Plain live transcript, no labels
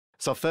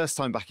It's our first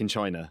time back in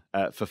China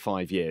for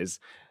 5 years.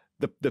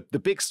 The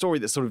big story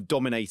that's sort of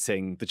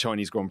dominating the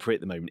Chinese Grand Prix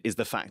at the moment is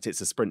the fact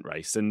it's a sprint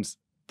race. And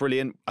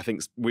brilliant. I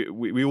think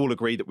we all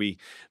agree that we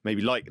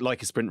maybe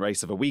like a sprint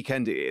race of a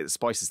weekend. It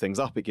spices things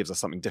up. It gives us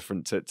something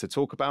different to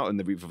talk about.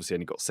 And we've obviously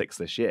only got 6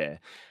 this year.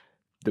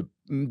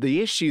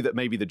 The issue that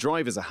maybe the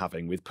drivers are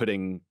having with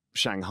putting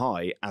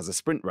Shanghai as a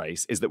sprint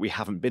race is that we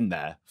haven't been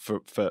there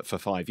for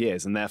 5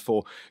 years. And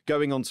therefore,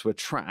 going onto a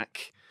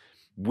track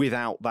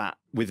without that,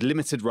 with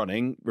limited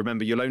running,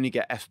 remember, you'll only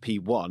get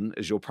FP1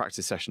 as your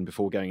practice session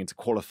before going into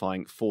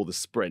qualifying for the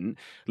sprint.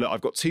 Look, I've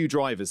got 2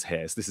 drivers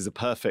here, so this is a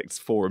perfect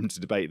forum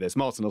to debate this.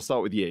 Martin, I'll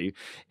start with you.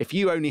 If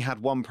you only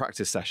had 1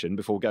 practice session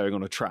before going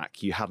on a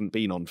track you hadn't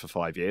been on for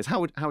 5 years,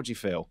 how would you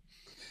feel?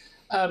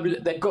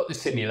 They've got the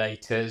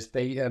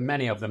simulators.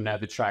 Many of them know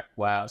the track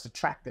well. It's a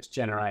track that's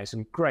generated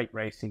some great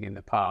racing in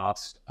the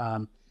past.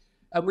 And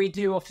we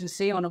do often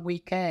see on a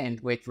weekend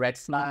with red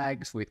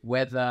flags, with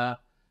weather,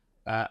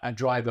 a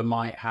driver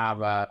might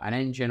have an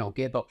engine or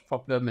gearbox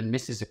problem and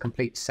misses a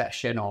complete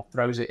session or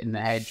throws it in the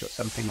hedge or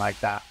something like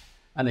that.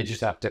 And they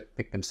just have to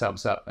pick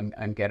themselves up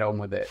and get on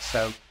with it.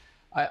 So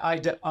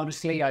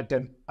honestly, I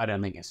don't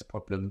think it's a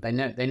problem. They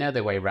know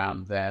their way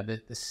around there. The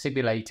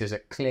simulators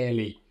are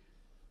clearly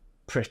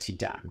pretty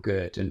damn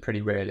good and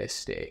pretty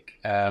realistic.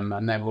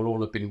 And they will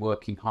all have been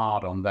working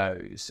hard on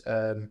those.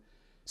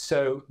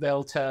 So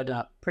they'll turn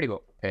up pretty well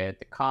prepared.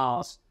 The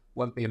cars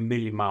won't be a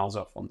million miles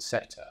off on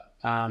setup.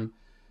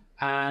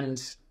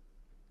 And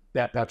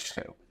they'll just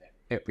get on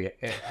with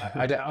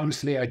it.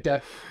 Honestly, I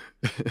don't.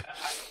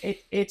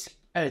 It's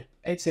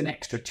an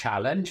extra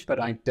challenge, but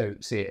I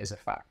don't see it as a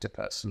factor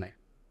personally.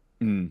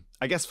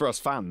 I guess for us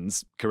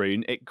fans,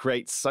 Karun, it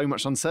creates so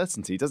much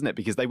uncertainty, doesn't it?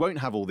 Because they won't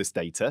have all this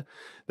data.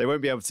 They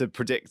won't be able to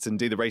predict and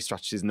do the race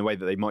strategies in the way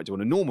that they might do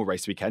on a normal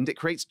race weekend. It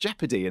creates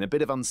jeopardy and a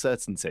bit of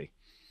uncertainty.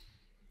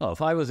 Oh,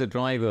 if I was a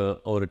driver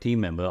or a team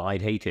member,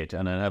 I'd hate it,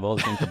 and I'd have all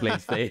the same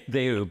complaints they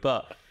do.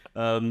 But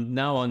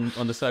now on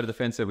the side of the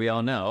fence that we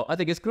are now, I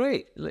think it's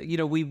great. You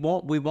know, we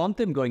want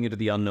them going into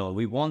the unknown.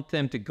 We want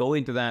them to go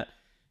into that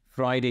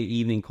Friday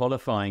evening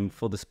qualifying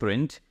for the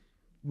sprint,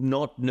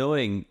 not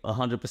knowing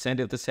 100%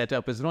 if the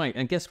setup is right.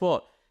 And guess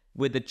what?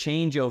 With the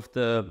change of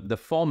the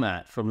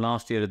format from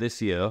last year to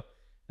this year,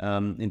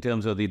 in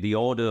terms of the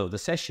order of the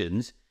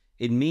sessions,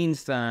 it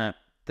means that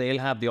they'll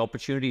have the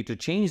opportunity to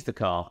change the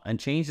car and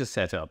change the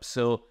setup.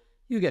 So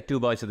you get 2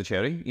 bites of the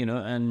cherry, you know,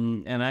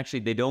 and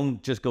actually they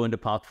don't just go into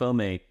Parc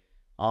Fermé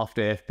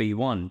after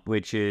FP1,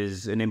 which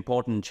is an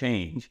important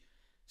change.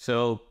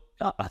 So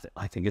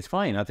I think it's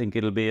fine. I think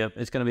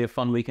it's going to be a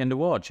fun weekend to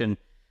watch. And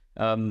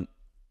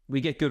we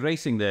get good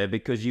racing there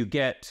because you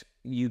get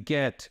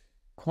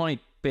quite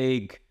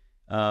big.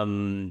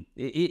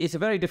 It's a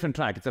very different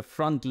track. It's a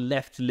front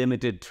left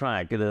limited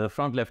track. The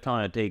front left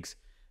tire takes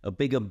a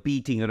bigger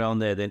beating around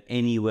there than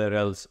anywhere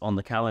else on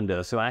the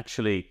calendar. So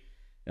actually,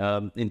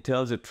 in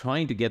terms of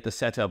trying to get the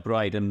setup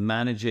right and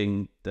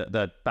managing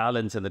that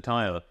balance in the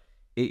tire,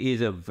 it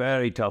is a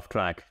very tough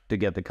track to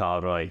get the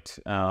car right.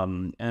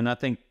 And I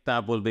think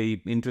that will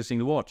be interesting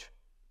to watch.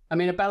 I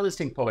mean, a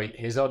balancing point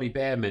is Ollie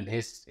Behrman,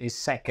 his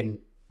second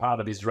part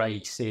of his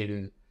race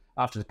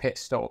after the pit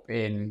stop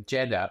in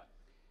Jeddah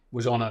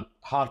was on a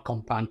hard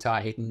compound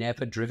tire he'd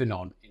never driven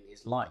on in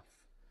his life.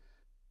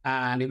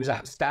 And he was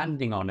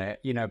outstanding on it,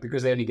 you know,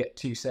 because they only get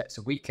 2 sets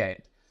a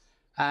weekend.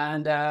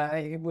 And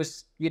it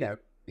was, you know,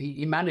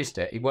 he managed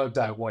it. He worked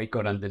out what he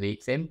got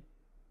underneath him,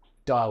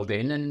 dialed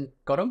in and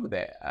got on with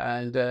it,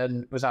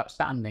 and was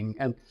outstanding.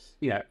 And,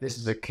 you know, this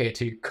is a kid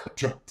who got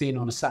dropped in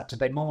on a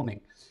Saturday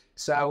morning.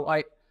 So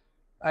I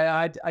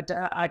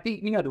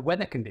think, you know, the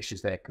weather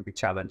conditions there can be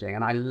challenging,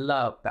 and I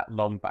love that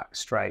long back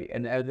straight.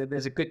 And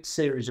there's a good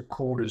series of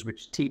corners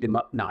which teed him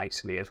up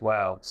nicely as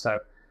well. So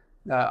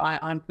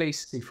I'm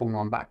pleased to see Formula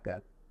 1 back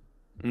there.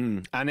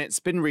 And it's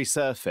been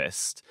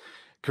resurfaced.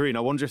 Karun, I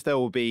wonder if there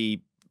will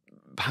be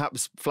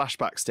perhaps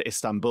flashbacks to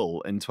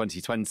Istanbul in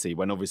 2020,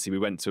 when obviously we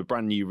went to a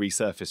brand new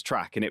resurfaced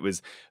track and it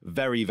was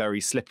very,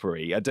 very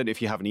slippery. I don't know if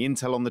you have any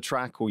intel on the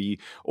track, or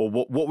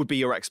what would be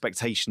your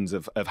expectations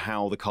of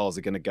how the cars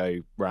are going to go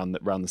round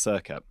the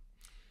circuit?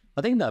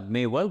 I think that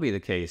may well be the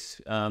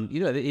case. You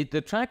know,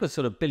 the track was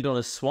sort of built on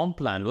a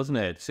swampland, wasn't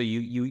it? So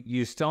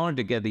you started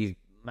to get these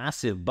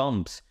massive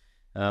bumps.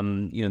 You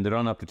know, in the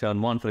run up to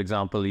turn 1, for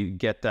example, you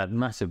get that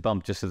massive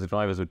bump just as the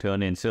drivers would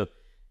turn in. So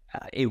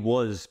it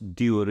was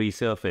due a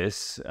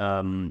resurface,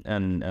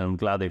 and I'm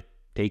glad they've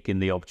taken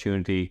the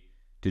opportunity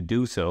to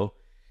do so.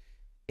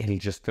 It'll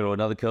just throw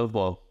another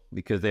curveball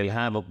because they'll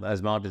have,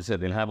 as Martin said,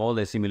 they'll have all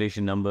their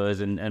simulation numbers.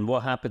 And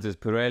what happens is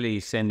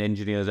Pirelli send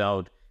engineers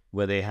out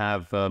where they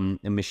have a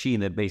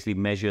machine that basically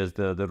measures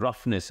the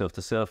roughness of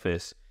the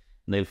surface.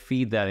 And they'll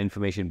feed that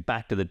information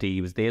back to the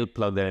teams. They'll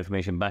plug that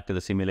information back to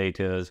the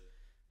simulators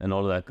and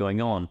all of that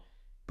going on.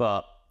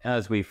 But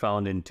as we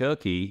found in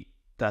Turkey,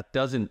 that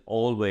doesn't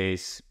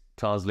always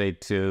translate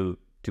to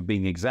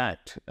being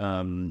exact.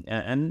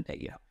 And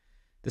yeah,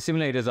 the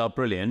simulators are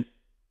brilliant,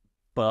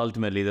 but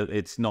ultimately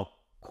it's not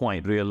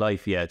quite real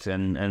life yet.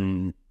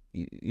 And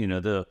you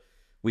know,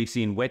 We've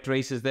seen wet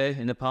races there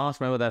in the past.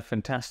 Remember that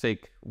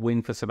fantastic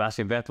win for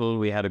Sebastian Vettel?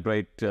 We had a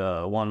great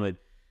one with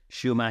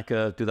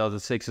Schumacher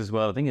 2006 as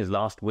well. I think his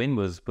last win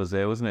was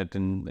there, wasn't it,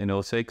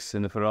 in 06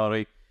 in the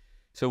Ferrari?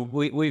 So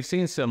we've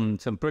seen some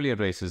brilliant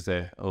races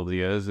there over the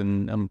years,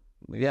 and I'm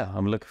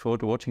looking forward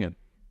to watching it.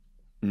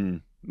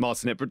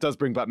 Martin, it does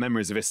bring back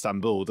memories of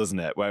Istanbul, doesn't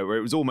it? Where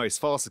it was almost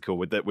farcical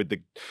with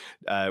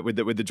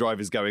the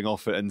drivers going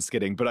off and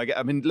skidding. But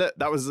I mean, look,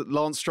 that was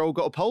Lance Stroll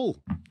got a pole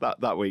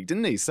that week,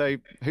 didn't he? So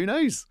who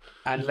knows?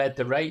 And led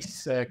the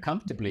race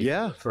comfortably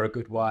for a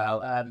good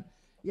while.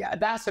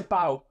 That's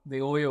about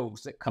the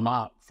oils that come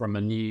out from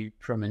a new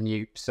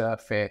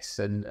surface,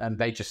 and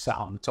they just sat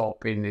on the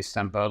top in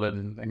Istanbul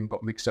and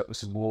got mixed up with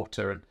some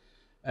water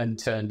and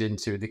turned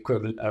into the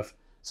equivalent of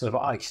sort of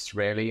ice,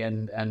 really.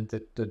 And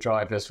the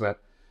drivers were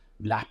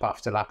lap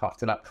after lap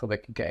after lap before they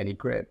could get any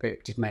grip.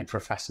 It just made for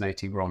a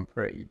fascinating Grand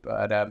Prix.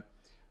 But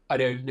I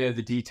don't know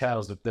the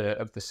details of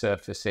the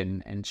surface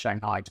in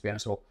Shanghai, to be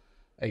honest, or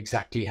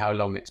exactly how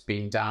long it's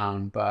been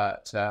down.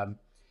 But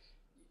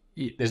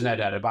there's no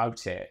doubt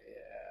about it.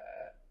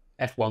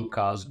 F1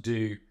 cars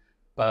do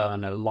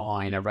burn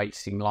a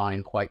racing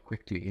line quite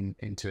quickly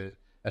into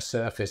a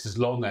surface, as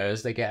long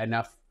as they get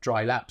enough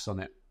dry laps on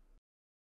it.